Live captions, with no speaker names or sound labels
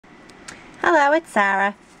Hello, it's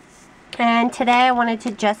Sarah, and today I wanted to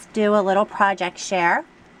just do a little project share.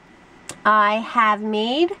 I have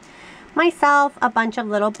made myself a bunch of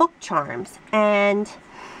little book charms, and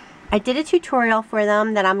I did a tutorial for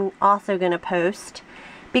them that I'm also going to post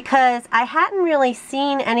because I hadn't really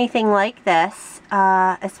seen anything like this,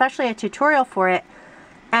 especially a tutorial for it,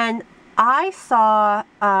 and I saw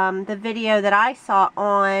the video that I saw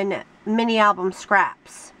on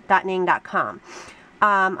minialbumscraps.ning.com.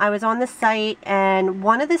 I was on the site, and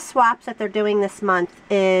one of the swaps that they're doing this month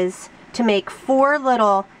is to make 4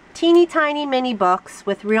 little teeny tiny mini books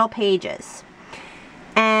with real pages.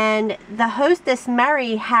 And the hostess,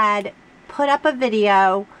 Mary, had put up a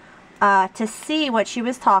video to see what she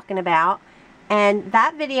was talking about. And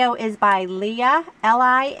that video is by Lia,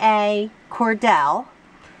 Lia Cordell.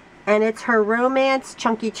 And it's her romance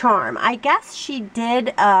chunky charm. I guess she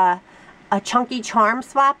did a chunky charm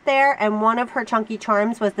swap there, and one of her chunky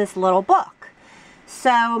charms was this little book.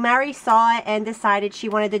 So Mary saw it and decided she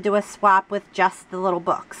wanted to do a swap with just the little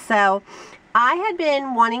book. So I had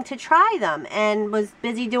been wanting to try them and was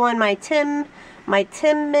busy doing my Tim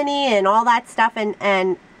mini and all that stuff,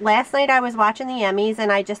 and last night I was watching the Emmys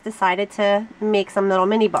and I just decided to make some little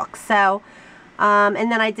mini books. So and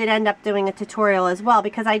then I did end up doing a tutorial as well,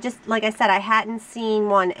 because I just, like I said, I hadn't seen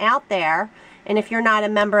one out there. And if you're not a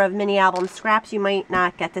member of Mini Album Scraps, you might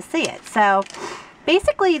not get to see it. So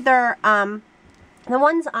basically, they're the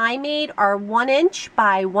ones I made are 1 inch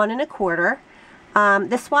by 1 1/4.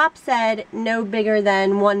 The swap said no bigger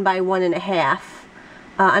than 1 by 1 1/2.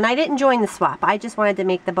 And I didn't join the swap. I just wanted to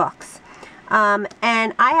make the books. And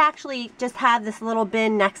I actually just have this little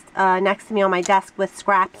bin next to me on my desk with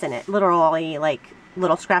scraps in it, literally like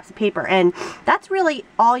little scraps of paper. And that's really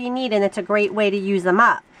all you need, and it's a great way to use them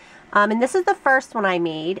up. And this is the first one I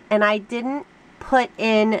made, and I didn't put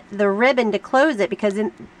in the ribbon to close it because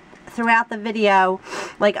throughout the video,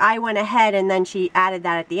 like, I went ahead and then she added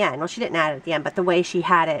that at the end. Well, she didn't add it at the end, but the way she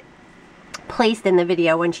had it placed in the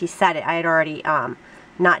video when she said it, I had already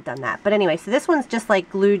not done that. But anyway, so this one's just like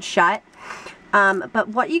glued shut. But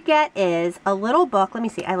what you get is a little book. Let me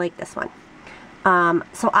see. I like this one.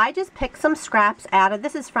 So I just picked some scraps out of,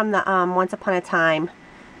 this is from the Once Upon a Time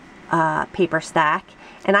paper stack.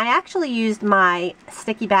 And I actually used my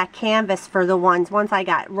sticky back canvas for the ones once I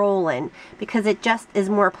got rolling, because it just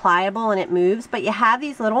is more pliable and it moves. But you have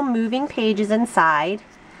these little moving pages inside.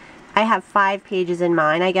 I have 5 pages in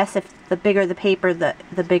mine. I guess if the bigger the paper, the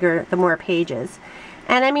more pages.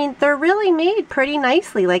 And I mean, they're really made pretty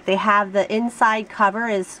nicely. Like, they have the inside cover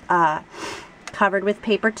is covered with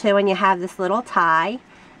paper too, and you have this little tie,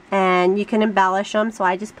 and you can embellish them. So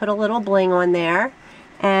I just put a little bling on there.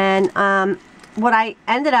 And what I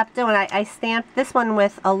ended up doing, I stamped this one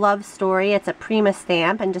with a love story. It's a Prima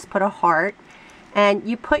stamp, and just put a heart. And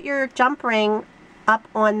you put your jump ring up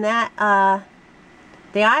on that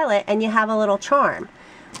the eyelet, and you have a little charm.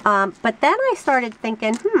 But then I started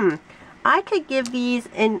thinking, I could give these,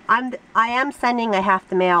 and I am sending, I have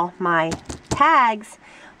to mail my tags,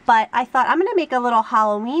 but I thought I'm going to make a little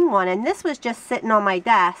Halloween one, and this was just sitting on my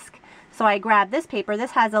desk. So I grabbed this paper.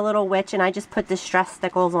 This has a little witch, and I just put distress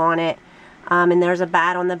stickles on it. And there's a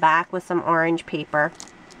bat on the back with some orange paper.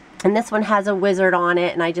 And this one has a wizard on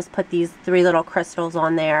it, and I just put these 3 little crystals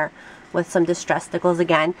on there with some distress stickles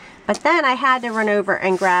again. But then I had to run over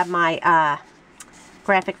and grab my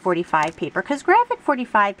graphic 45 paper, because graphic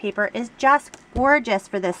 45 paper is just gorgeous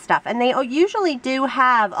for this stuff. And they usually do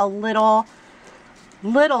have a little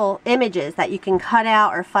images that you can cut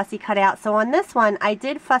out or fussy cut out. So on this one, I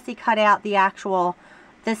did fussy cut out the actual,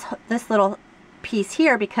 this little piece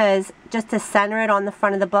here, because just to center it on the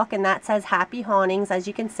front of the book, and that says Happy Hauntings, as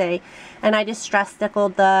you can see. And I just stress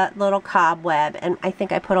stickled the little cobweb, and I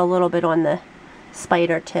think I put a little bit on the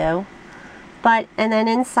spider too. And then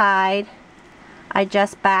inside, I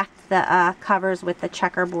just backed the covers with the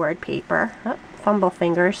checkerboard paper. Oh, fumble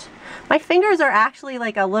fingers. My fingers are actually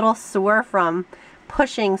like a little sore from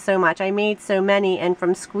pushing so much. I made so many, and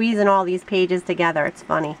from squeezing all these pages together. It's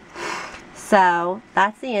funny. So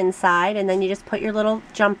that's the inside, and then you just put your little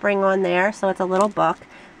jump ring on there, so it's a little book.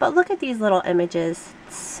 But look at these little images.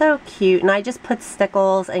 It's so cute. And I just put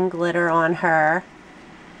stickles and glitter on her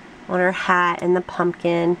hat, and the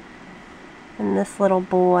pumpkin, and this little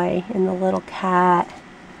boy, and the little cat.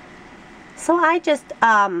 So I just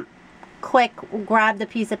quick grabbed a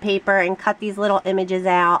piece of paper and cut these little images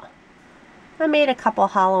out. I made a couple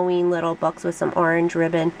Halloween little books with some orange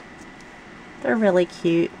ribbon. They're really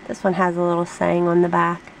cute. This one has a little saying on the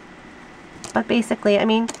back. But basically, I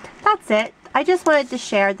mean, that's it. I just wanted to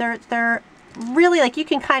share. They're really, like, you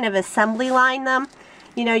can kind of assembly line them.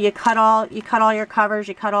 you know, you cut all your covers,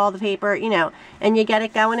 you cut all the paper, you know, and you get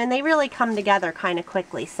it going, and they really come together kind of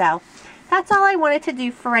quickly. So that's all I wanted to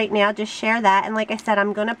do for right now, just share that. And like I said,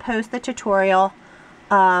 I'm going to post the tutorial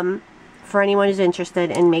for anyone who's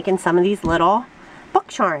interested in making some of these little book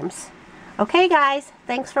charms. Okay guys,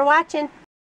 thanks for watching.